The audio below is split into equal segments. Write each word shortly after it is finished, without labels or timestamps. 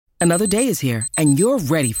Another day is here, and you're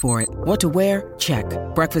ready for it. What to wear? Check.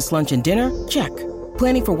 Breakfast, lunch, and dinner? Check.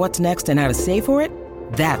 Planning for what's next and how to save for it?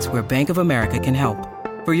 That's where Bank of America can help.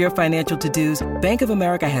 For your financial to-dos, Bank of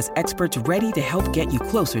America has experts ready to help get you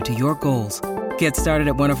closer to your goals. Get started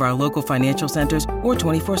at one of our local financial centers or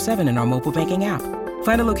 24/7 in our mobile banking app.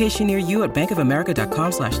 Find a location near you at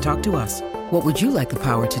bankofamerica.com/talktous. What would you like the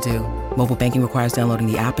power to do? Mobile banking requires downloading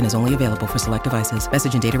the app and is only available for select devices.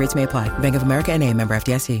 Message and data rates may apply. Bank of America N.A., member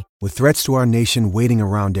FDIC. With threats to our nation waiting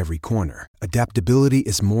around every corner, adaptability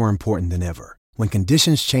is more important than ever. When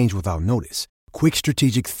conditions change without notice, quick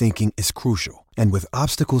strategic thinking is crucial. And with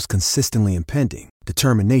obstacles consistently impending,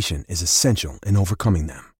 determination is essential in overcoming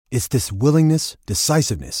them. It's this willingness,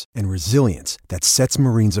 decisiveness, and resilience that sets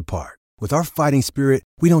Marines apart. With our fighting spirit,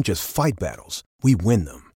 we don't just fight battles, we win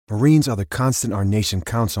them. Marines are the constant our nation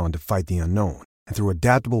counts on to fight the unknown. And through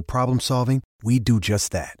adaptable problem solving, we do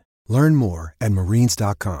just that. Learn more at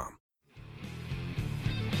marines.com.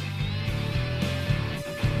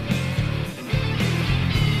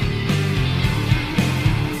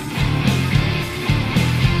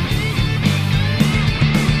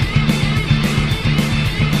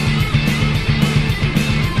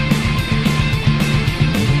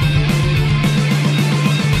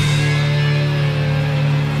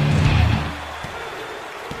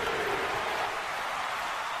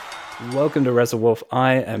 Welcome to WrestleWolf.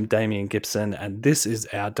 I am Damian Gibson, and this is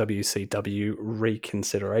our WCW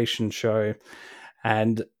Reconsideration show.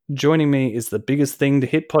 And joining me is the biggest thing to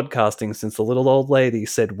hit podcasting since the little old lady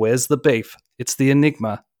said, "Where's the beef?" It's the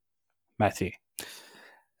Enigma, Matthew.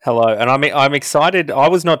 Hello, and I'm excited. I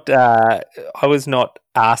was not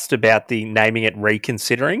asked about the naming it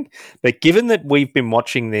Reconsidering, but given that we've been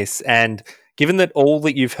watching this and given that all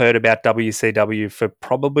that you've heard about WCW for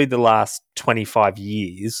probably the last 25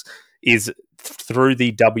 years is through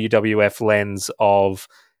the WWF lens of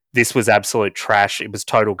this was absolute trash, it was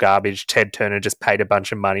total garbage, Ted Turner just paid a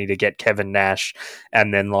bunch of money to get Kevin Nash,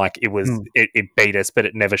 and then like it beat us, but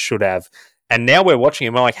it never should have. And now we're watching it,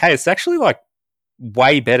 and we're like, hey, it's actually like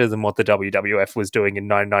way better than what the WWF was doing in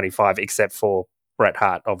 1995, except for Bret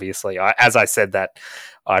Hart, obviously. As I said that,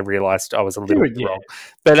 I realised I was a little bit wrong.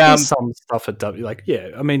 But some stuff at W, like, yeah,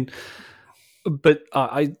 I mean, but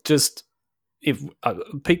I just, if I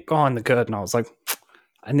peeked behind the curtain, I was like,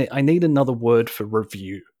 I need another word for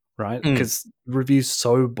review, right? Because review's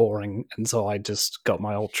so boring, and so I just got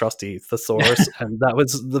my old trusty thesaurus, and that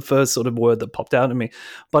was the first sort of word that popped out at me.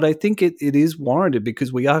 But I think it is warranted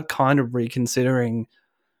because we are kind of reconsidering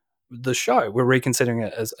the show. We're reconsidering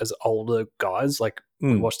it as older guys. Like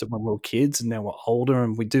we watched it when we were kids, and now we're older,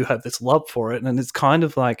 and we do have this love for it. And it's kind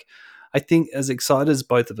of like, I think as excited as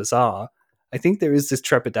both of us are, I think there is this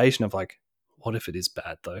trepidation of like, what if it is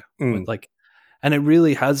bad though? Like, and it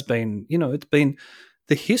really has been, it's been,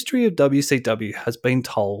 the history of WCW has been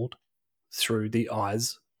told through the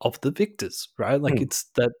eyes of the victors, right? Like it's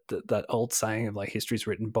that old saying of like history's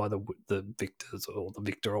written by the victors or the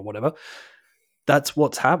victor or whatever. That's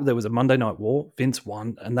what's happened. There was a Monday Night War, Vince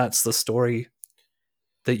won, and that's the story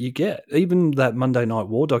that you get. Even that Monday Night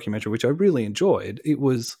War documentary, which I really enjoyed, it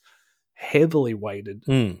was heavily weighted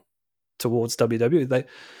towards WWE.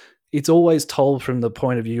 It's always told from the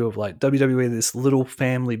point of view of like WWE, this little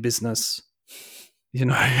family business,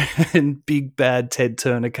 and big bad Ted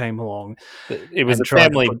Turner came along. It was a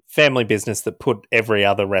family business that put every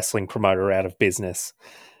other wrestling promoter out of business.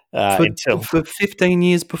 For 15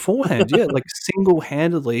 years beforehand, yeah, like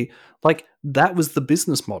single-handedly, like that was the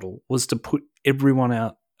business model, was to put everyone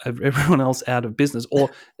else out of business, or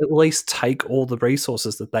at least take all the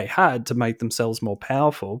resources that they had to make themselves more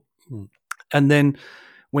powerful. And then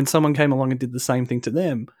when someone came along and did the same thing to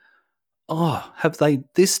them,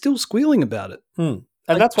 they're still squealing about it. And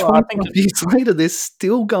like that's what I think. Years later, they're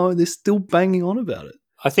still banging on about it.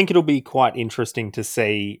 I think it'll be quite interesting to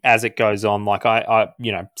see as it goes on. Like I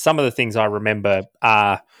some of the things I remember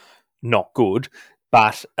are not good,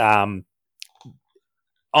 but on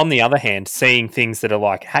the other hand, seeing things that are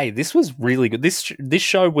like, hey, this was really good. This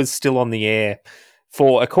show was still on the air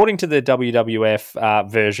for, according to the WWF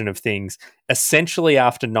version of things, essentially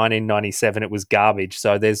after 1997, it was garbage.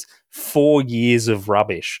 So there's 4 years of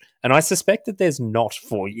rubbish, and I suspect that there's not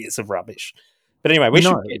 4 years of rubbish. But anyway,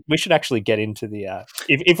 we should actually get into the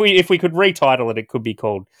if we could retitle it, it could be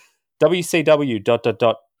called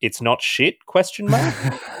WCW ... It's not shit ?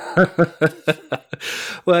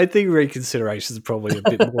 Well, I think Reconsideration is probably a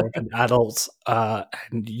bit more of an adult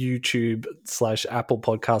and YouTube / Apple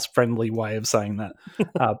podcast friendly way of saying that.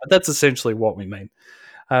 But that's essentially what we mean.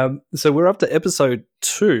 So we're up to episode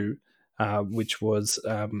 2. which was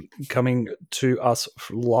coming to us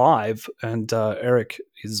live. And Eric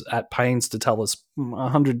is at pains to tell us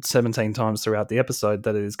 117 times throughout the episode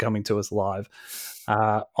that it is coming to us live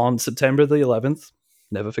on September the 11th.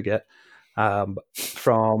 Never forget. From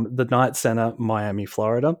the Knight Center, Miami,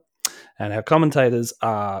 Florida. And our commentators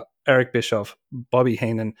are Eric Bischoff, Bobby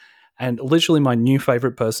Heenan, and literally my new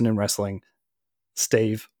favorite person in wrestling,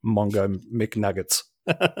 Steve Mongo McNuggets.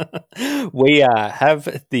 We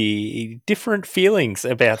have the different feelings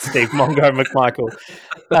about Steve Mongo McMichael.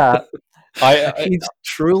 He's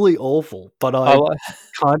truly awful, but I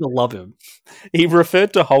kind of love him. He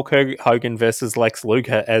referred to Hulk Hogan versus Lex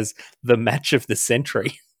Luger as the match of the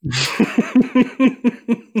century.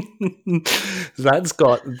 That's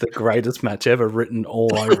got the greatest match ever written all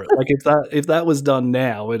over it. Like if that was done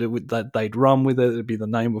now, they'd run with it. It'd be the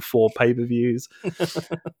name of 4 pay-per-views.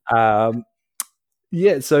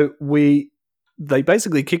 So they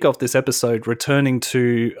basically kick off this episode returning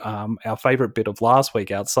to our favorite bit of last week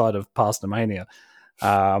outside of Pastamania.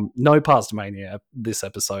 No Pastamania this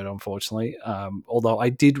episode, unfortunately. Although I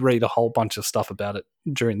did read a whole bunch of stuff about it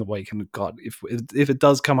during the week, and God, if it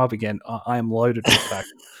does come up again, I am loaded with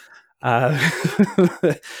facts.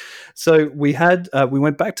 So we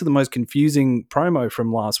went back to the most confusing promo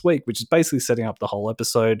from last week, which is basically setting up the whole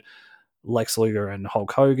episode. Lex Luger and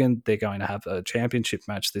Hulk Hogan, they're going to have a championship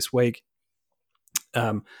match this week.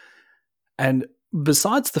 And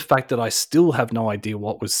besides the fact that I still have no idea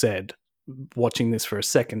what was said watching this for a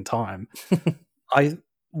second time, I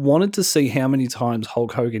wanted to see how many times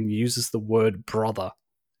Hulk Hogan uses the word brother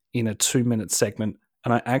in a 2-minute segment,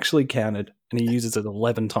 and I actually counted, and he uses it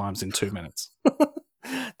 11 times in 2 minutes.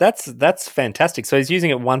 That's fantastic. So he's using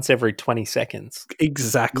it once every 20 seconds.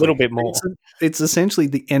 Exactly. A little bit more. It's essentially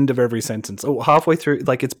the end of every sentence. Or halfway through,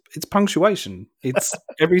 like it's punctuation. It's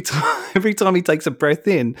every time he takes a breath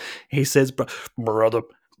in, he says brother.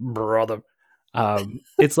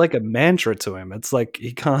 It's like a mantra to him. It's like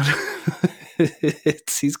he can't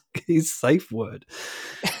it's his safe word.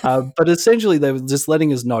 But essentially they were just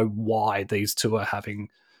letting us know why these two are having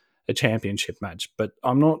a championship match. But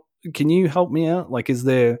I'm not. Can you help me out? Like, is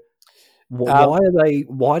there why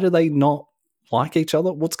do they not like each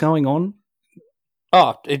other? What's going on?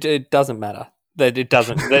 Oh, it doesn't matter. That it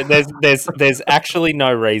doesn't. There's actually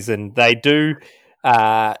no reason. They do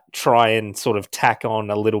try and sort of tack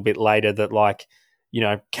on a little bit later that, like, you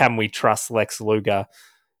know, can we trust Lex Luger?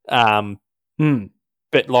 But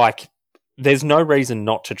like, there's no reason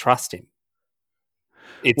not to trust him.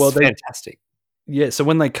 It's fantastic. Yeah, so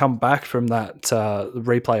when they come back from that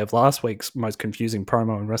replay of last week's most confusing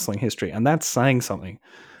promo in wrestling history, and that's saying something,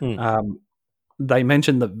 they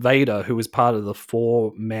mentioned that Vader, who was part of the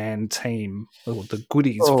 4-man team, or the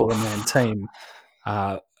Goodies 4-man team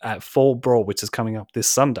at Fall Brawl, which is coming up this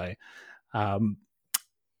Sunday,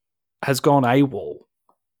 has gone AWOL.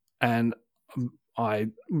 And I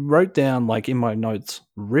wrote down, like, in my notes,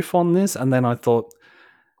 riff on this, and then I thought,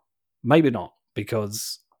 maybe not,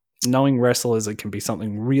 because knowing wrestlers, it can be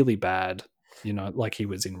something really bad, you know, like he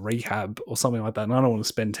was in rehab or something like that. And I don't want to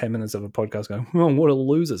spend 10 minutes of a podcast going, oh, what a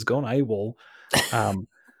loser's gone AWOL.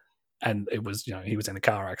 And it was, you know, he was in a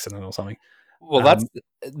car accident or something. Well, that's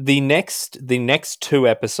the next 2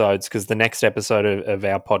 episodes, because the next episode of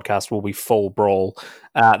our podcast will be Fall Brawl.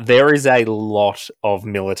 There is a lot of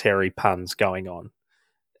military puns going on.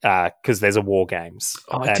 Because there's a War Games.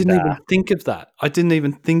 I didn't even think of that. I didn't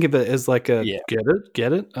even think of it as like a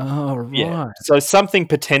get it? Oh, right. Yeah. So something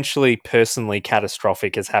potentially personally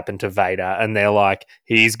catastrophic has happened to Vader, and they're like,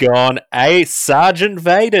 he's gone, Sergeant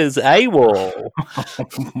Vader's AWOL.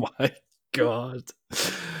 Oh my God.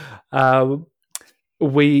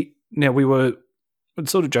 We were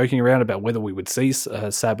sort of joking around about whether we would see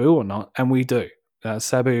Sabu or not, and we do.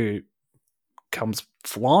 Sabu comes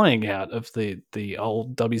flying out of the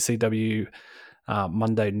old WCW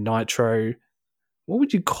Monday Nitro. What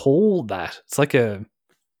would you call that? It's like a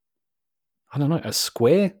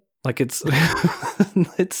square. Like it's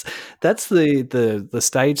that's the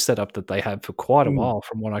stage setup that they had for quite a while,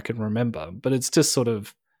 from what I can remember. But it's just sort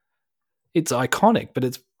of, it's iconic,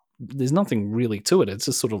 but there's nothing really to it. It's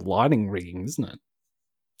just sort of lighting rigging, isn't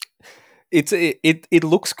it? It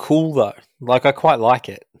looks cool though. Like, I quite like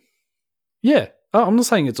it. Yeah. Oh, I'm not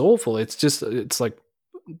saying it's awful. It's just, it's like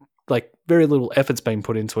very little effort's been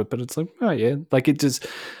put into it, but it's like, oh yeah, like it just,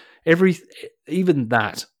 even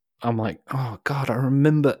that, I'm like, oh God, I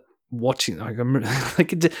remember watching,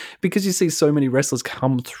 because you see so many wrestlers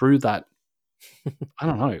come through that. I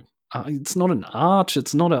don't know. It's not an arch.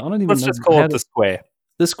 It's not I don't even know. Let's just call it the square.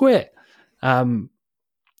 The square.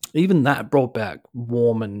 Even that brought back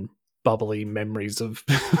warm and bubbly memories of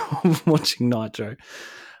watching Nitro.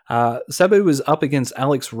 Sabu was up against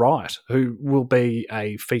Alex Wright, who will be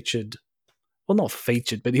a featured, well, not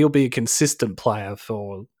featured, but he'll be a consistent player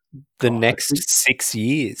for the next 6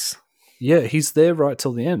 years. Yeah, he's there right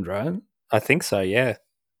till the end, right? I think so, yeah.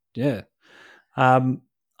 Yeah. I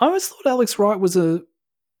always thought Alex Wright was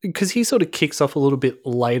because he sort of kicks off a little bit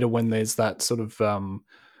later when there's that sort of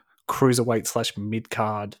cruiserweight /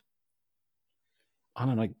 mid-card, I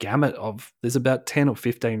don't know, gamut of, there's about 10 or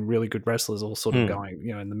 15 really good wrestlers all sort of going,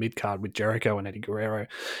 in the mid-card with Jericho and Eddie Guerrero.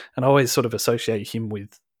 And I always sort of associate him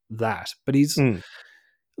with that. But he's,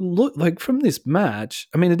 look, like from this match,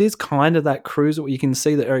 I mean, it is kind of that cruiser. You can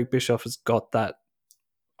see that Eric Bischoff has got that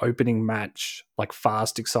opening match, like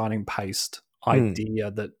fast, exciting paced idea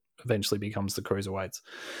that eventually becomes the cruiserweights.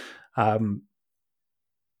 But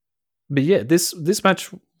yeah, this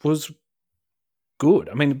match was good.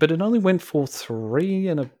 I mean, but it only went for 3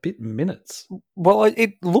 and a bit minutes. Well,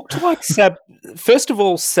 it looked like first of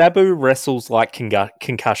all, Sabu wrestles like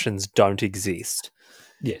concussions don't exist.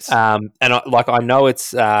 Yes. And I know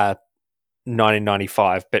it's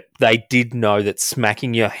 1995, but they did know that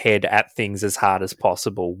smacking your head at things as hard as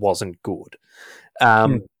possible wasn't good.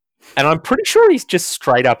 And I'm pretty sure he's just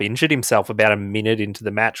straight up injured himself about a minute into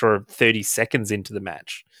the match or 30 seconds into the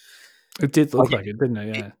match. It did look like it, didn't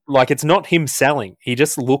it? Yeah. It's not him selling. He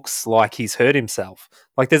just looks like he's hurt himself.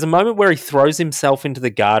 Like there's a moment where he throws himself into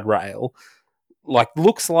the guardrail,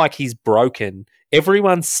 looks like he's broken.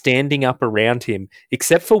 Everyone's standing up around him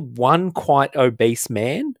except for one quite obese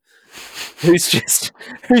man who's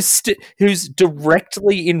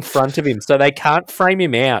directly in front of him, so they can't frame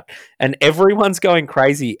him out, and everyone's going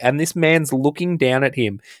crazy, and this man's looking down at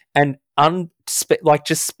him and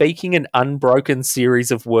just speaking an unbroken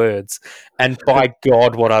series of words, and by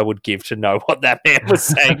God, what I would give to know what that man was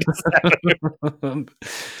saying to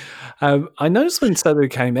Sabu. I noticed when Sabu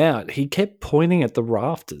came out, he kept pointing at the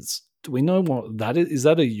rafters. Do we know what that is? Is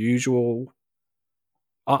that a usual?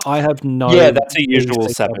 I have no. Yeah, that's a usual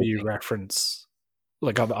Sabu reference.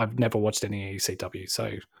 Like I've never watched any ECW,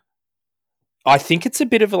 so I think it's a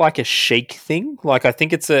bit of a Sheik thing. I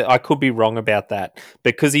think I could be wrong about that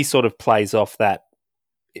because he sort of plays off that,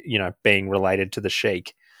 being related to the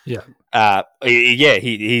Sheik. Yeah.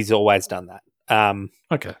 He's always done that.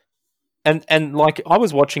 Okay. And I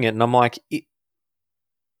was watching it and I'm like,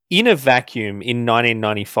 in a vacuum in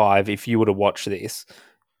 1995, if you were to watch this,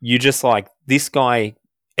 you just this guy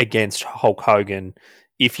against Hulk Hogan.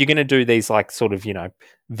 If you're going to do these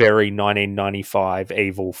very 1995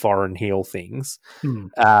 evil foreign heel things,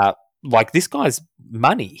 this guy's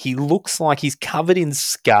money. He looks like he's covered in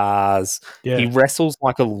scars. Yeah. He wrestles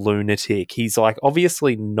like a lunatic. He's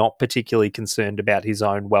obviously not particularly concerned about his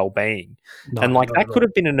own well-being. No, and that could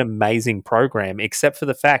have been an amazing program, except for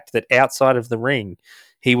the fact that outside of the ring,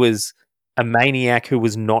 he was a maniac who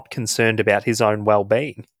was not concerned about his own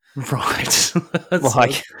well-being. Right.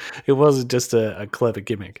 It wasn't just a clever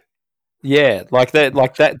gimmick. Yeah,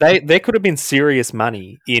 that there could have been serious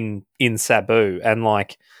money in Sabu, and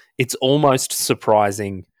it's almost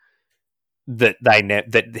surprising that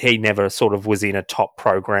that he never sort of was in a top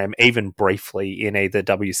program, even briefly, in either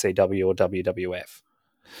WCW or WWF.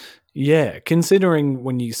 Yeah, considering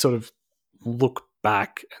when you sort of look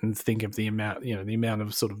back and think of the amount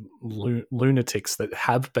of sort of lunatics that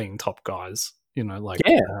have been top guys,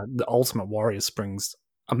 the Ultimate Warrior springs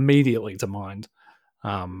immediately to mind.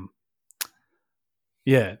 That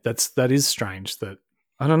is strange. That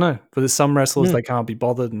I don't know. But there's some wrestlers they can't be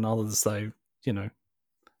bothered, and others they,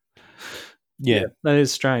 Yeah, that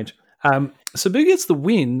is strange. Sabu gets the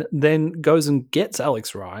win, then goes and gets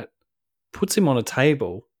Alex Wright, puts him on a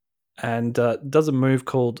table, and does a move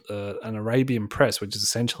called an Arabian press, which is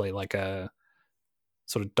essentially like a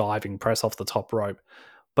sort of diving press off the top rope.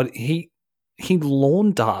 But he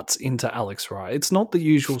lawn darts into Alex Wright. It's not the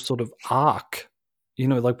usual sort of arc,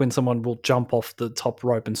 when someone will jump off the top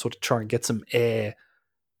rope and sort of try and get some air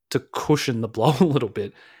to cushion the blow a little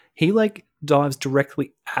bit. He dives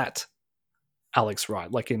directly at Alex Wright,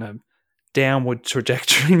 in a downward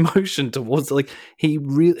trajectory motion towards it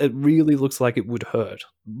really looks like it would hurt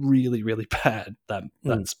really, really bad, that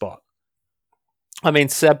spot. I mean,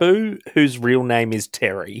 Sabu, whose real name is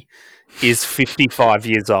Terry, is 55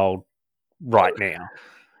 years old right now.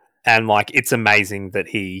 And it's amazing that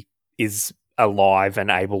he is alive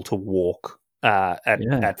and able to walk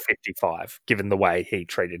at 55, given the way he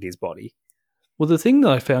treated his body. Well, the thing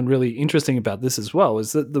that I found really interesting about this as well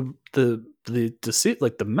is that the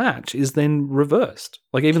match is then reversed.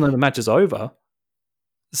 Even though the match is over,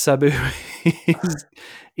 Sabu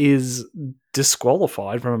is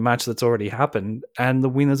disqualified from a match that's already happened, and the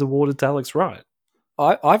winner's awarded to Alex Wright.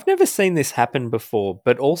 I've never seen this happen before,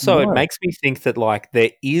 but also it No. makes me think that like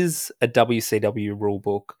there is a WCW rule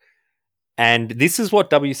book, and this is what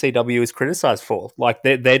WCW is criticized for. Like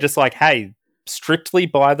they're just like, hey, strictly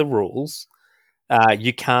by the rules,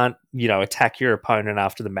 you can't attack your opponent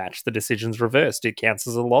after the match. The decision's reversed. It counts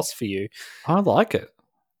as a loss for you. I like it.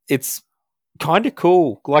 It's kind of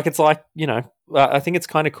cool. Like it's like I think it's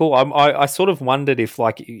kind of cool. I sort of wondered if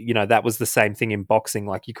like that was the same thing in boxing.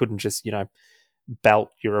 Like you couldn't just belt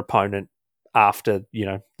your opponent after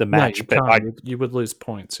the match. No, you but can't. You would lose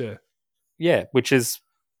points. Yeah, which is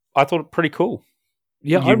I thought pretty cool.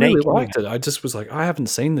 Yeah, Unique, I really liked it. I just was like, I haven't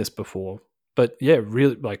seen this before, but yeah,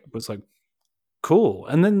 really was like cool.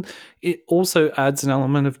 And then it also adds an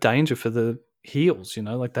element of danger for the heels.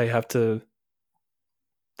 Like they have to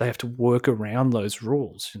work around those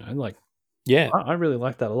rules. Yeah. I really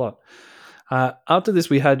like that a lot. After this,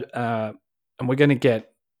 we had, and we're going to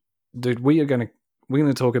get, dude. We're going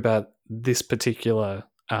to talk about this particular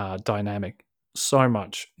dynamic so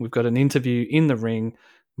much. We've got an interview in the ring.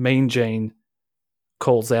 Mean Gene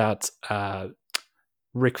calls out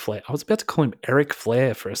Ric Flair. I was about to call him Eric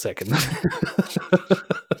Flair for a second.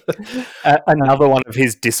 Another one of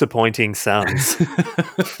his disappointing sons.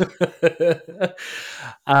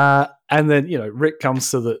 And then, Rick comes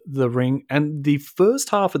to the ring, and the first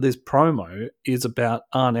half of this promo is about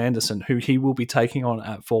Arn Anderson, who he will be taking on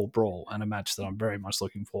at Fall Brawl, and a match that I'm very much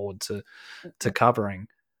looking forward to covering.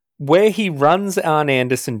 Where he runs Arn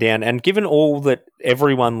Anderson down, and given all that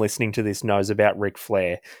everyone listening to this knows about Ric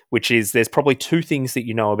Flair, which is there's probably two things that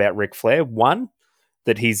you know about Ric Flair. One,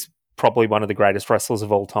 that he's probably one of the greatest wrestlers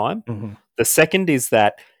of all time. Mm-hmm. The second is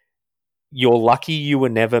that you're lucky you were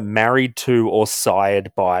never married to or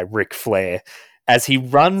sired by Ric Flair, as he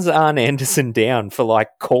runs Arn Anderson down for like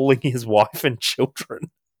calling his wife and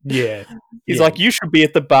children. Yeah. He's like, you should be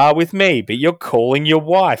at the bar with me, but you're calling your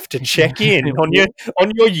wife to check in on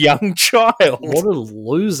your young child. What a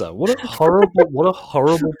loser. What a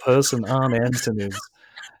horrible person Arn Anderson is.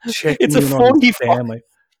 Checking in on his family.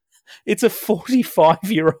 It's a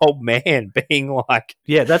 45-year-old man being like...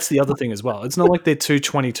 Yeah, that's the other thing as well. It's not like they're two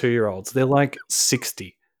 22-year-olds. They're like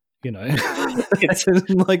 60, It's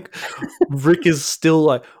like Rick is still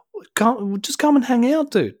like, just come and hang out,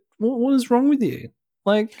 dude. What is wrong with you?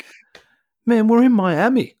 Like, man, we're in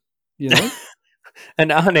Miami,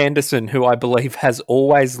 And Arn Anderson, who I believe has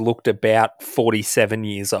always looked about 47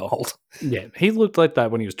 years old. Yeah, he looked like that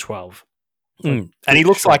when he was 12. And he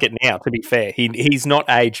looks like it now, to be fair. He's not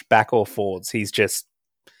aged back or forwards. He's just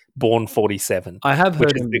born 47. I have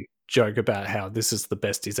heard him joke about how this is the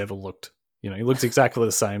best he's ever looked. He looks exactly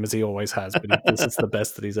the same as he always has, but this is the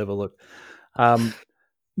best that he's ever looked.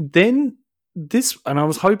 Then this, and I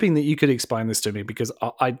was hoping that you could explain this to me because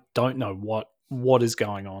I don't know what is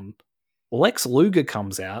going on. Lex Luger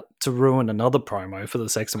comes out to ruin another promo for the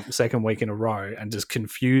second week in a row and just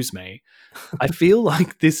confuse me. I feel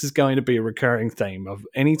like this is going to be a recurring theme of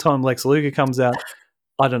anytime Lex Luger comes out,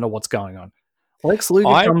 I don't know what's going on. Lex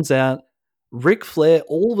Luger comes out, Ric Flair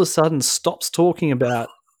all of a sudden stops talking about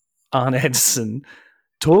Arn Anderson,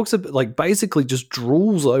 talks about, like, basically just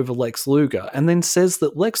drools over Lex Luger, and then says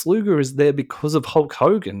that Lex Luger is there because of Hulk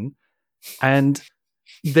Hogan, and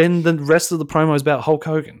then the rest of the promo is about Hulk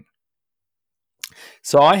Hogan.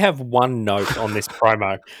 So I have one note on this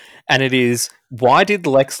promo, and it is, why did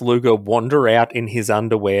Lex Luger wander out in his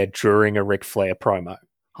underwear during a Ric Flair promo?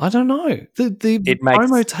 I don't know. The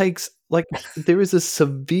promo takes, like, there is a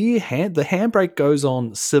severe the handbrake goes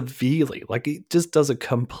on severely. Like, it just does a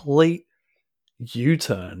complete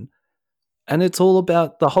U-turn, and it's all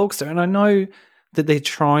about the Hulkster. And I know that they're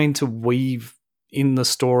trying to weave in the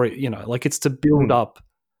story, like it's to build up,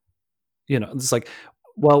 it's like,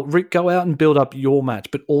 well, Rick, go out and build up your match,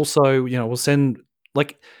 but also, we'll send,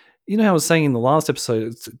 like, how I was saying in the last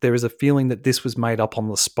episode, there is a feeling that this was made up on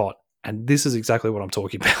the spot, and this is exactly what I'm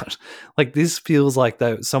talking about. Like, this feels like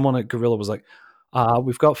someone at Gorilla was like,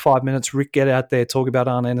 we've got 5 minutes, Rick, get out there, talk about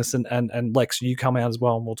Arn Anderson, and Lex, you come out as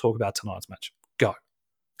well, and we'll talk about tonight's match. Go.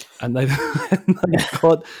 And they've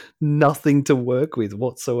got nothing to work with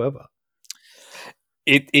whatsoever.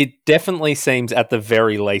 It definitely seems, at the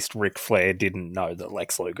very least, Ric Flair didn't know that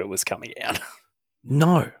Lex Luger was coming out.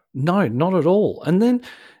 No, not at all. And then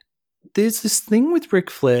there's this thing with Ric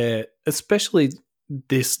Flair, especially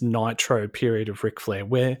this Nitro period of Ric Flair,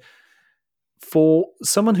 where for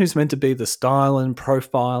someone who's meant to be the styling,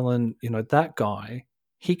 profiling, that guy,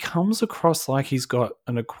 he comes across like he's got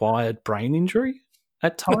an acquired brain injury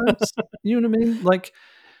at times. You know what I mean? Like,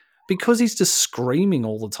 because he's just screaming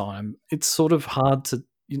all the time, it's sort of hard to,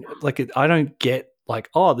 I don't get like,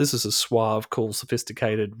 oh, this is a suave, cool,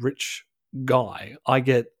 sophisticated, rich guy. I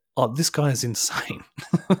get, oh, this guy is insane.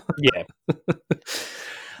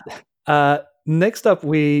 Yeah. Next up,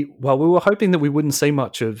 we were hoping that we wouldn't see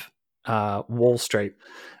much of Wall Street.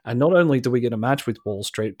 And not only do we get a match with Wall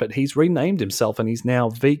Street, but he's renamed himself and he's now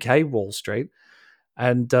VK Wall Street.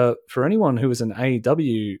 And for anyone who is an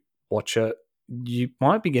AEW watcher, you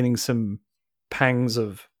might be getting some pangs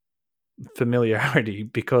of familiarity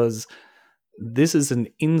because this is an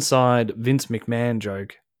inside Vince McMahon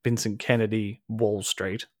joke. Vincent Kennedy Wall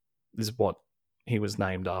Street is what he was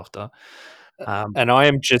named after. And I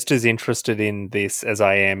am just as interested in this as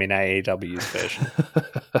I am in AEW's version.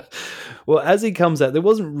 Well, as he comes out, there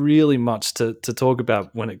wasn't really much to talk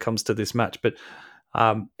about when it comes to this match, but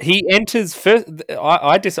he enters first.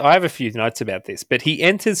 I have a few notes about this, but he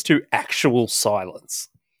enters to actual silence.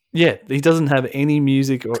 Yeah, he doesn't have any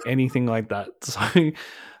music or anything like that. So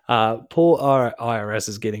poor IRS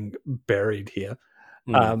is getting buried here.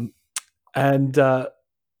 And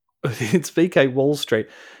it's VK Wall Street.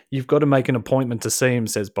 You've got to make an appointment to see him,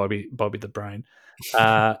 says Bobby the Brain.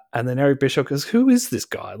 And then Eric Bischoff goes, who is this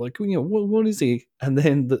guy? Like, what is he? And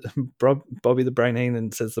then Bobby the Brain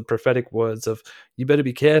Heenan says the prophetic words of, you better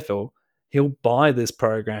be careful. He'll buy this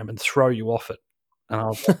program and throw you off it. And I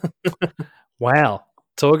was like, wow.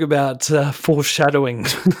 Talk about foreshadowing.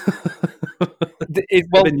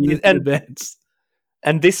 Events.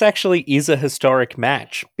 And this actually is a historic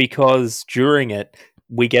match because during it,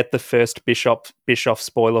 we get the first Bischoff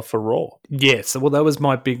spoiler for Raw. Yes, well, that was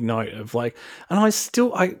my big note of like, and I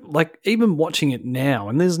like even watching it now,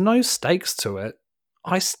 and there's no stakes to it.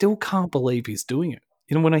 I still can't believe he's doing it.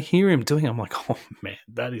 When I hear him doing it, I'm like, oh man,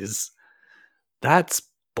 that's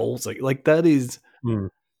ballsy. Like that is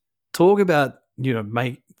talk about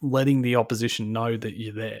letting the opposition know that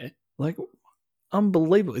you're there. Like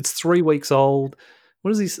unbelievable. It's 3 weeks old.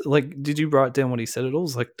 What is he like? Did you write down what he said at all?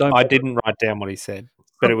 It's like, I didn't write down what he said,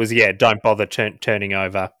 but it was don't bother turning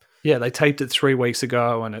over. Yeah, they taped it 3 weeks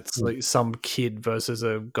ago, and it's like some kid versus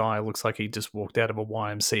a guy who looks like he just walked out of a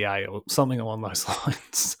YMCA or something along those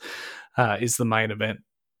lines. Is the main event.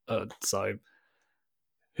 So,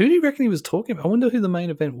 who do you reckon he was talking about? I wonder who the main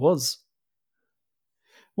event was.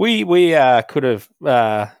 We could have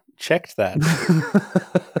checked that.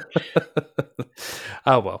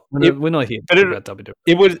 Oh well, we're not here about WWE.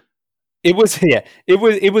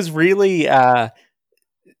 It was really.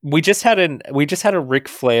 We just had a Ric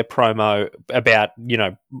Flair promo about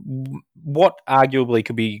what arguably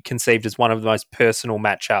could be conceived as one of the most personal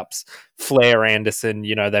matchups. Flair Anderson,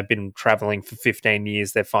 they've been traveling for 15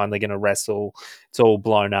 years. They're finally going to wrestle. It's all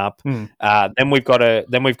blown up. Then we've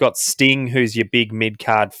got Sting, who's your big mid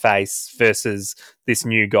card face, versus this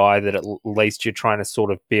new guy that at least you're trying to sort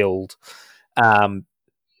of build.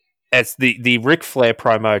 As the Ric Flair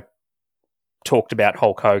promo talked about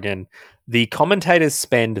Hulk Hogan. The commentators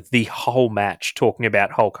spend the whole match talking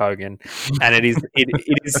about Hulk Hogan, and it is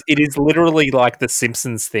literally like the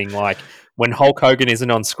Simpsons thing. Like when Hulk Hogan isn't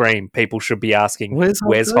on screen, people should be asking,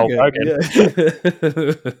 "Where's Hulk Hogan?"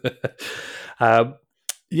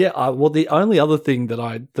 Yeah. Well, the only other thing that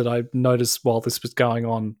I noticed while this was going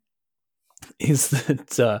on is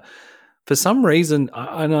that for some reason,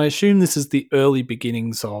 and I assume this is the early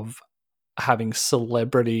beginnings of having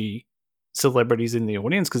celebrities in the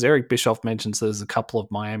audience, because Eric Bischoff mentions there's a couple of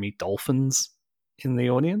Miami Dolphins in the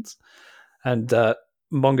audience, and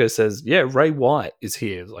Mongo says, "Yeah, Ray Wyatt is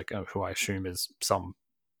here," like who I assume is some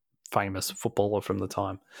famous footballer from the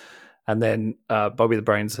time. And then Bobby the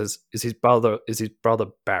Brain says, "Is his brother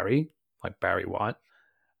Barry, like Barry White?"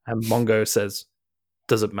 And Mongo says,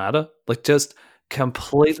 "Does it matter?" Like just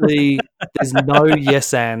completely, there's no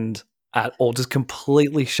yes and at all. Just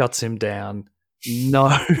completely shuts him down. No,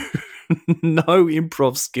 no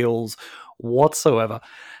improv skills whatsoever.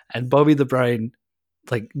 And Bobby the Brain,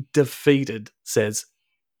 like defeated, says,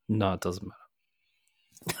 "No, it doesn't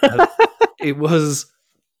matter." It was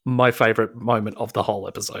my favorite moment of the whole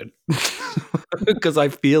episode because I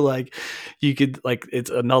feel like you could, like, it's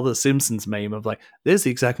another Simpsons meme of like, there's the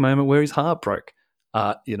exact moment where his heart broke.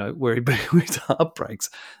 Where his heart breaks.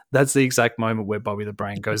 That's the exact moment where Bobby the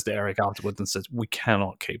Brain goes to Eric afterwards and says, "We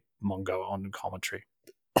cannot keep Mongo on commentary."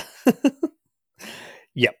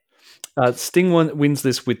 Yep. Sting wins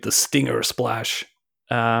this with the Stinger Splash.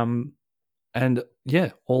 And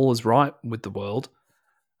yeah, all is right with the world.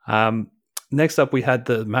 Next up, we had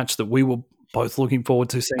the match that we were both looking forward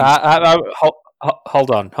to seeing.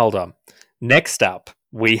 Hold on. Next up,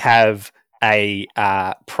 we have a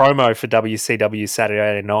promo for WCW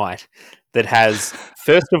Saturday Night that has,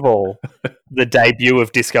 first of all, the debut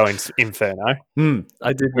of Disco Inferno.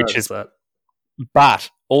 I did notice that. But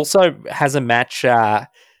also has a match,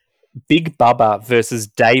 Big Bubba versus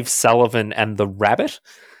Dave Sullivan and the Rabbit.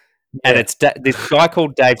 And it's this guy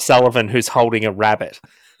called Dave Sullivan who's holding a rabbit.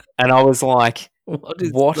 And I was like, what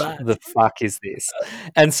the fuck is this?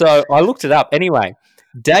 And so I looked it up. Anyway,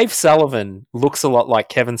 Dave Sullivan looks a lot like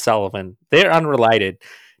Kevin Sullivan. They're unrelated.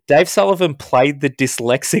 Dave Sullivan played the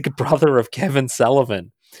dyslexic brother of Kevin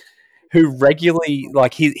Sullivan, who regularly,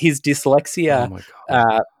 like his dyslexia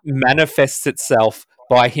manifests itself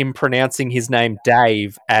by him pronouncing his name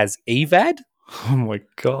Dave as Evad. Oh my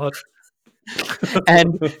God.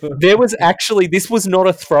 And this was not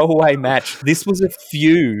a throwaway match. This was a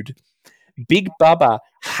feud. Big Bubba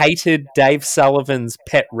hated Dave Sullivan's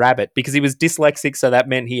pet rabbit because he was dyslexic, so that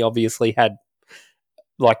meant he obviously had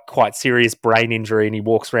like quite serious brain injury and he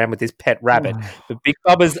walks around with his pet rabbit. But Big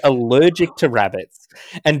Bubba's allergic to rabbits.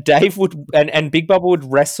 And Dave would and Big Bubba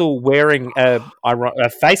would wrestle wearing a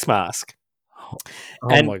face mask.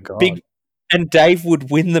 Oh my God. And Dave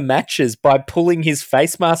would win the matches by pulling his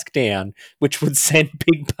face mask down, which would send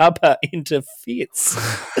Big Bubba into fits.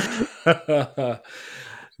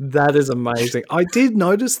 That is amazing. I did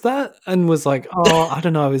notice that and was like, oh, I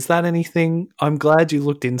don't know. Is that anything? I'm glad you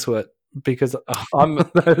looked into it because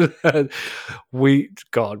we've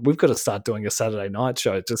got to start doing a Saturday night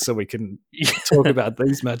show just so we can talk about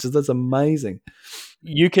these matches. That's amazing.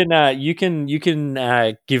 You can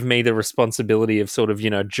give me the responsibility of sort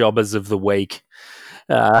of, jobbers of the week.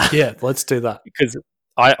 Yeah, let's do that. Because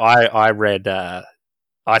I read,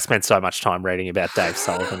 I spent so much time reading about Dave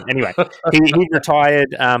Sullivan. Anyway, he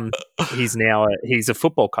retired. He's a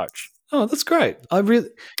football coach. Oh, that's great.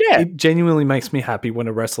 It genuinely makes me happy when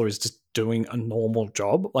a wrestler is just doing a normal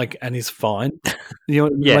job, like, and is fine.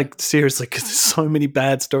 Like seriously, because there's so many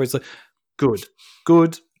bad stories. Like,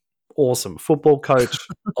 good. Awesome. Football coach,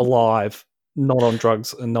 alive, not on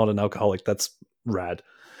drugs and not an alcoholic. That's rad.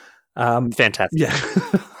 Fantastic.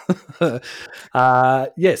 Yeah.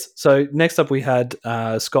 Yes. So next up we had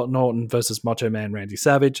Scott Norton versus Macho Man Randy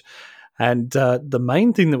Savage. And the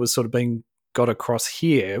main thing that was sort of being got across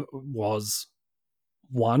here was,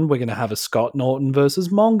 one, we're going to have a Scott Norton versus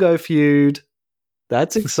Mongo feud.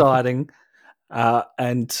 That's exciting.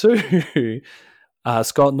 And two,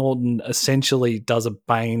 Scott Norton essentially does a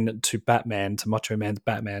Bane to Macho Man's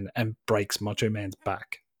Batman, and breaks Macho Man's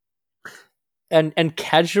back. And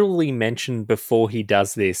casually mentioned before he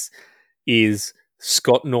does this is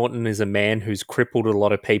Scott Norton is a man who's crippled a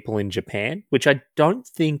lot of people in Japan, which I don't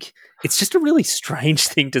think, it's just a really strange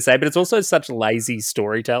thing to say, but it's also such lazy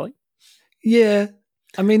storytelling. Yeah,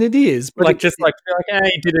 I mean it is, but he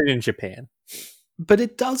did it in Japan. But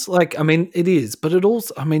it does, it is, but it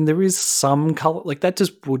also, there is some color, like that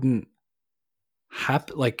just wouldn't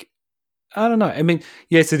happen. Like, I don't know. I mean,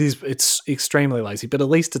 yes, it is. It's extremely lazy, but at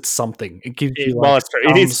least it's something. It gives you,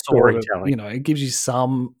 it is storytelling. It gives you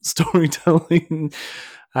some storytelling.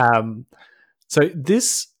 So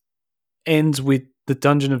this ends with the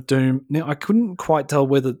Dungeon of Doom. Now, I couldn't quite tell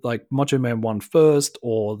whether Macho Man won first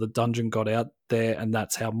or the Dungeon got out there, and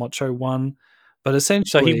that's how Macho won. But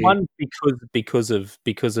essentially, so he won because of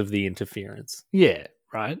the interference. Yeah,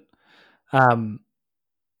 right. And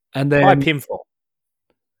then by pinfall.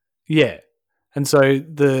 Yeah, and so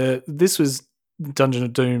this was Dungeon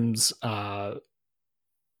of Doom's.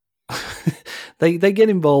 They get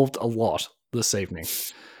involved a lot this evening.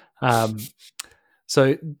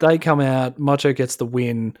 So they come out. Macho gets the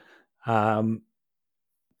win. I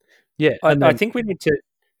think we need to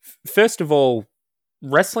first of all.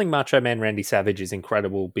 Wrestling Macho Man Randy Savage is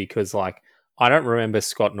incredible because, I don't remember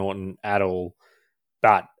Scott Norton at all,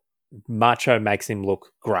 but Macho makes him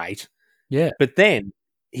look great. Yeah. But then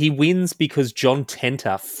he wins because John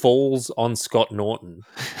Tenta falls on Scott Norton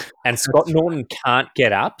and Scott Norton can't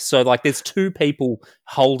get up. So, there's two people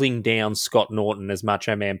holding down Scott Norton as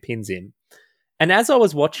Macho Man pins him. And as I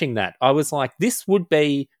was watching that, I was like, this would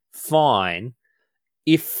be fine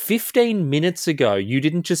if 15 minutes ago you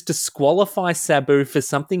didn't just disqualify Sabu for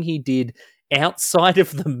something he did outside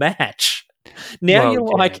of the match. Now you're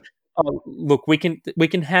like, oh, look, we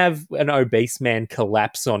can have an obese man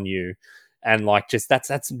collapse on you, and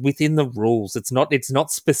that's within the rules. It's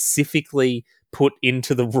not specifically put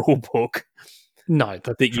into the rule book. No,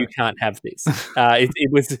 that you can't have this.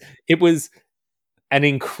 It was an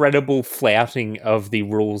incredible flouting of the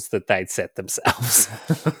rules that they'd set themselves.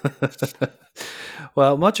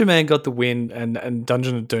 Well, Macho Man got the win, and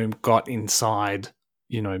Dungeon of Doom got inside,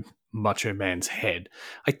 Macho Man's head.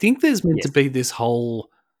 I think there's meant to be this whole,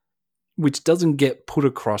 which doesn't get put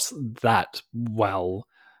across that well,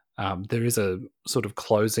 there is a sort of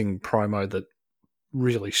closing promo that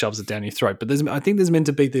really shoves it down your throat. But I think there's meant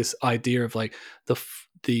to be this idea of like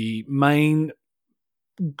the main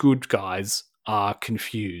good guys are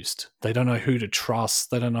confused. They don't know who to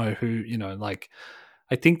trust. They don't know who, like,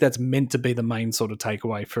 I think that's meant to be the main sort of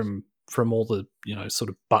takeaway from all the, sort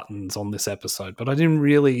of buttons on this episode. But I didn't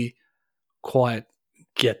really quite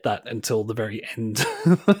get that until the very end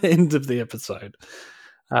end of the episode.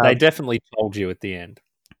 They definitely told you at the end.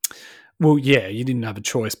 Well, yeah, you didn't have a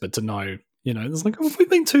choice but to know. It's like, have we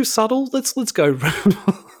been too subtle? Let's go.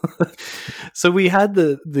 So we had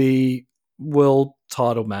the world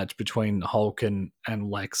title match between Hulk and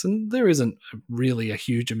Lex, and there isn't really a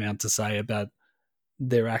huge amount to say about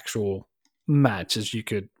their actual match, as you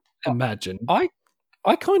could imagine. I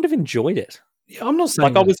kind of enjoyed it. Yeah, I'm not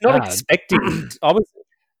saying like I was not bad. expecting it.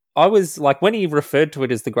 I was like, when he referred to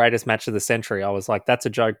it as the greatest match of the century, I was like, that's a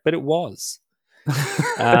joke, but it was.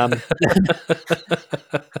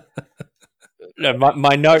 No,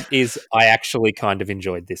 my note is I actually kind of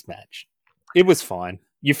enjoyed this match. It was fine.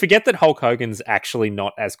 You forget that Hulk Hogan's actually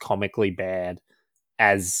not as comically bad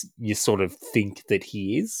as you sort of think that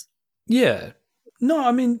he is. Yeah. No,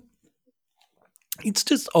 I mean, it's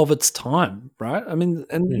just of its time, right? I mean,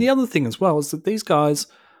 and the other thing as well is that these guys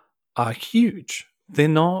are huge. They're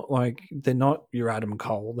not your Adam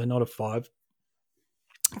Cole. They're not a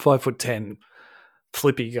 5'10"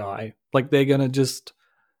 flippy guy. Like, they're gonna just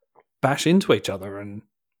bash into each other, and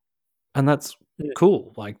that's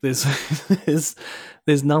cool. Like, there's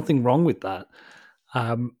nothing wrong with that.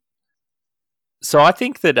 So I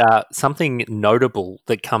think that something notable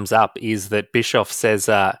that comes up is that Bischoff says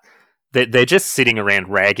that they're just sitting around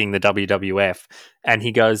ragging the WWF, and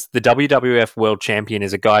he goes, the WWF World Champion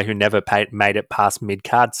is a guy who never made it past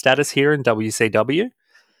mid-card status here in WCW.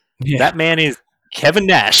 Yeah. That man is Kevin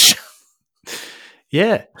Nash.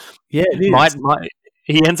 Yeah. Yeah, it is.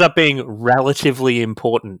 He ends up being relatively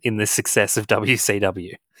important in the success of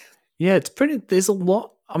WCW. Yeah, it's pretty... There's a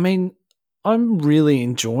lot... I mean, I'm really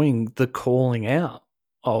enjoying the calling out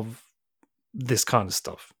of this kind of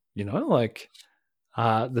stuff, like...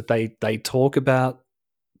 that they talk about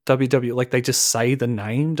WWF, like they just say the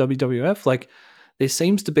name WWF. Like, there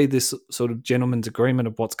seems to be this sort of gentleman's agreement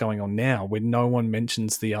of what's going on now, where no one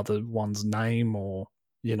mentions the other one's name, or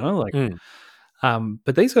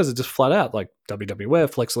but these guys are just flat out like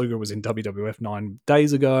WWF. Lex Luger was in WWF 9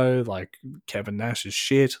 days ago. Like, Kevin Nash is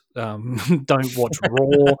shit. Don't watch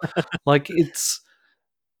Raw. Like, it's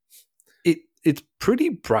pretty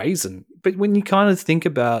brazen. But when you kind of think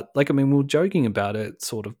about, like, I mean, we were joking about it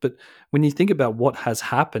sort of, but when you think about what has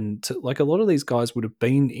happened to, like, a lot of these guys would have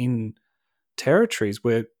been in territories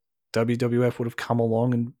where WWF would have come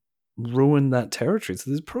along and ruined that territory.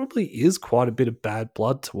 So there probably is quite a bit of bad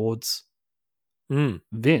blood towards Vince.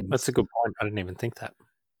 That's a good point. I didn't even think that.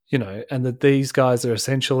 And that these guys are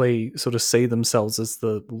essentially sort of see themselves as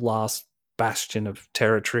the last bastion of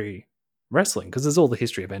territory wrestling, because there's all the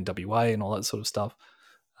history of NWA and all that sort of stuff.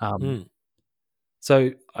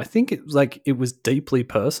 So I think it was deeply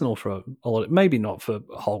personal for a lot of, maybe not for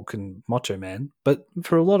Hulk and Macho Man, but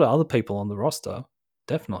for a lot of other people on the roster,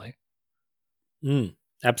 definitely.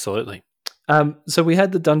 Absolutely. So we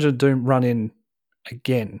had the Dungeon of Doom run in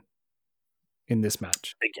again in this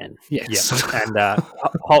match. Again. Yes. Yeah. And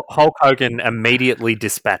Hulk Hogan immediately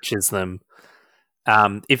dispatches them.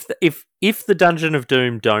 If the Dungeon of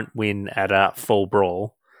Doom don't win at a Fall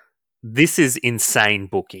Brawl, this is insane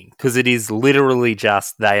booking, because it is literally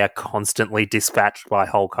just they are constantly dispatched by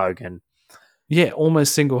Hulk Hogan. Yeah,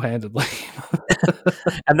 almost single-handedly.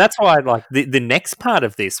 And that's why, like, the next part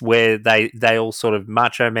of this, where they all sort of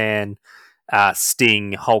Macho Man,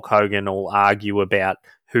 Sting, Hulk Hogan all argue about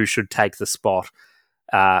who should take the spot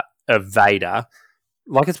of Vader.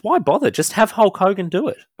 Like, it's why bother? Just have Hulk Hogan do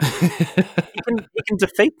it. He can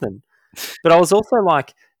defeat them. But I was also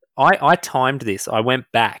like, I timed this. I went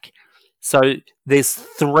back. So there's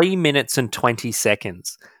 3 minutes and 20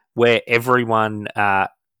 seconds where everyone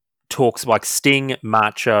talks, like Sting,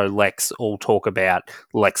 Macho, Lex all talk about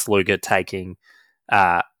Lex Luger taking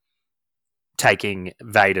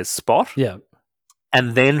Vader's spot. Yeah.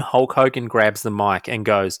 And then Hulk Hogan grabs the mic and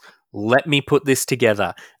goes, let me put this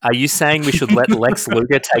together. Are you saying we should let Lex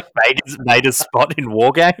Luger take Vader's spot in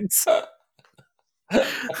War Games?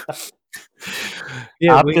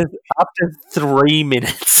 Yeah, after 3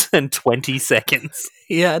 minutes and 20 seconds.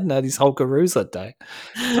 He hadn't had his Hulkaroos that day.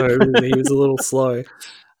 So he was a little slow.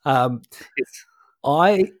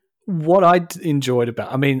 What I enjoyed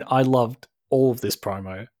about, I mean, I loved all of this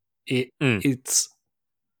promo. It's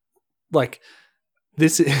like,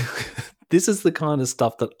 this is the kind of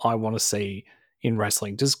stuff that I want to see in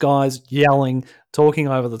wrestling. Just guys yelling, talking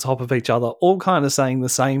over the top of each other, all kind of saying the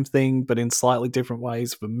same thing, but in slightly different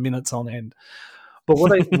ways for minutes on end. But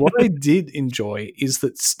what I did enjoy is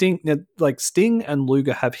that Sting and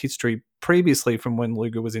Luger have history previously from when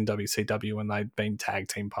Luger was in WCW and they'd been tag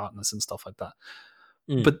team partners and stuff like that.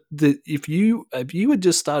 But if you had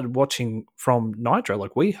just started watching from Nitro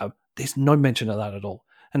like we have, there's no mention of that at all.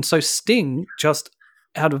 And so Sting just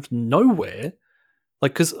out of nowhere,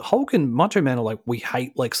 like, because Hulk and Macho Man are like, we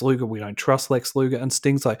hate Lex Luger, we don't trust Lex Luger, and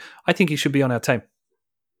Sting's like, I think he should be on our team.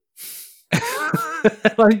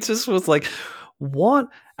 And I just was like, what?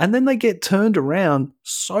 And then they get turned around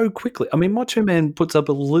so quickly. I mean, Macho Man puts up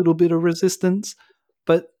a little bit of resistance,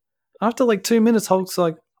 but after like 2 minutes, Hulk's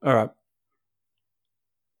like, all right.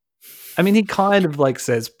 I mean, he kind of like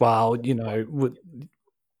says, well, you know,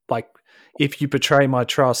 like if you betray my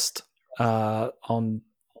trust on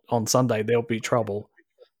Sunday, there'll be trouble.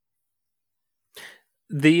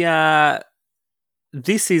 This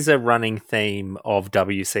is a running theme of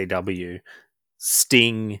WCW.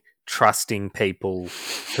 Sting trusting people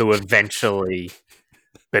who eventually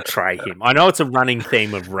betray him. I know it's a running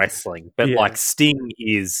theme of wrestling, but like Sting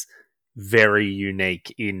is very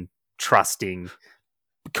unique in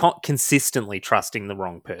consistently trusting the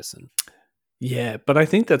wrong person. Yeah, but I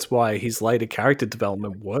think that's why his later character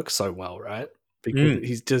development works so well, right?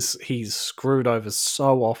 Because he's screwed over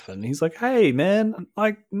so often. He's like, hey, man,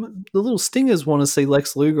 like the little Stingers want to see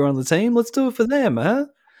Lex Luger on the team. Let's do it for them, huh?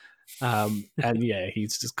 And yeah,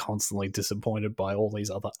 he's just constantly disappointed by all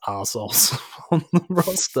these other arseholes on the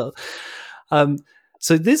roster.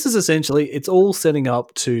 So this is essentially, it's all setting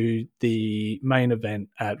up to the main event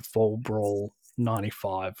at Fall Brawl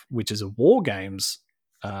 95, which is a War Games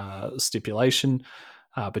stipulation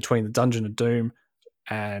between the Dungeon of Doom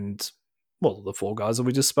and, well, the four guys that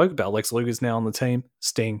we just spoke about. Lex Luger's now on the team,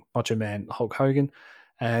 Sting, Macho Man, Hulk Hogan.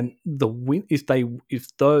 And the win, if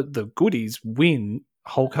the goodies win,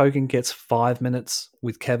 Hulk Hogan gets 5 minutes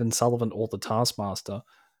with Kevin Sullivan or the Taskmaster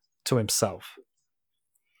to himself.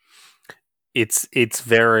 It's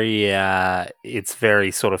very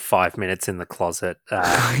sort of 5 minutes in the closet.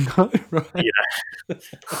 I know, right?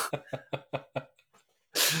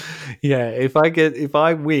 Yeah. If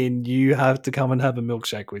I win, you have to come and have a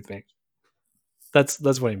milkshake with me.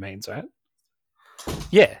 That's what he means, right?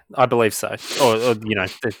 Yeah, I believe so. Or you know,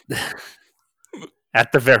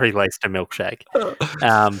 at the very least, a milkshake.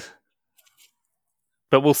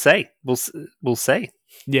 But we'll see. We'll see.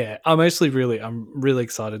 Yeah, I'm really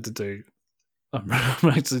excited to do. I'm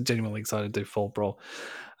actually genuinely excited to do Fall Brawl.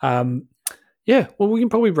 Yeah, well, we can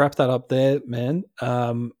probably wrap that up there, man.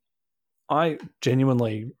 I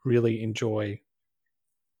genuinely really enjoy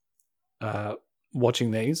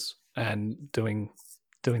watching these and doing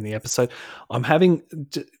the episode. I'm having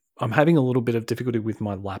a little bit of difficulty with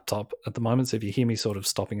my laptop at the moment, so if you hear me sort of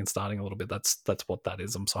stopping and starting a little bit, that's what that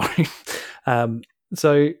is. I'm sorry.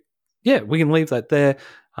 So yeah, we can leave that there.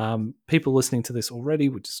 People listening to this already,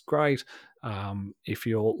 which is great. If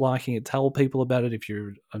you're liking it, tell people about it. If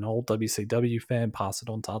you're an old WCW fan, pass it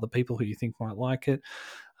on to other people who you think might like it.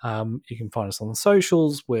 You can find us on the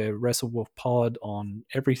socials. We're WrestleWolfPod on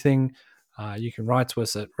everything. You can write to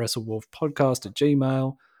us at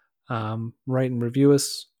WrestleWolfPodcast@gmail.com. Rate and review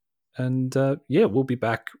us. And yeah, we'll be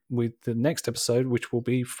back with the next episode, which will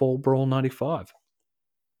be Fall Brawl 95.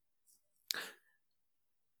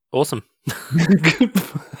 Awesome.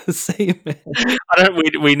 See you, man. We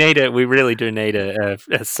really do need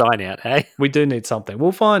a sign out, hey? We do need something.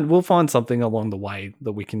 We'll find something along the way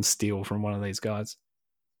that we can steal from one of these guys.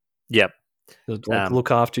 Yep. Like look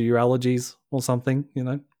after your allergies or something, you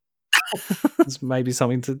know. It's maybe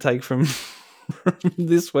something to take from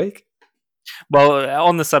this week. Well,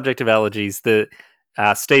 on the subject of allergies, the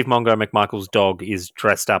Steve Mongo McMichael's dog is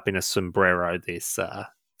dressed up in a sombrero.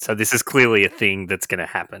 So this is clearly a thing that's going to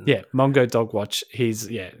happen. Yeah, Mongo Dog Watch. He's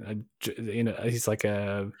he's like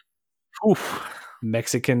a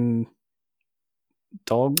Mexican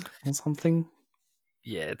dog or something.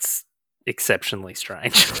 Yeah, it's exceptionally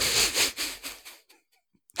strange.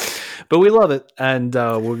 But we love it, and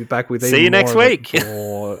we'll be back with See you next week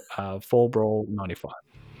for Fall Brawl 95.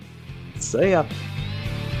 See ya.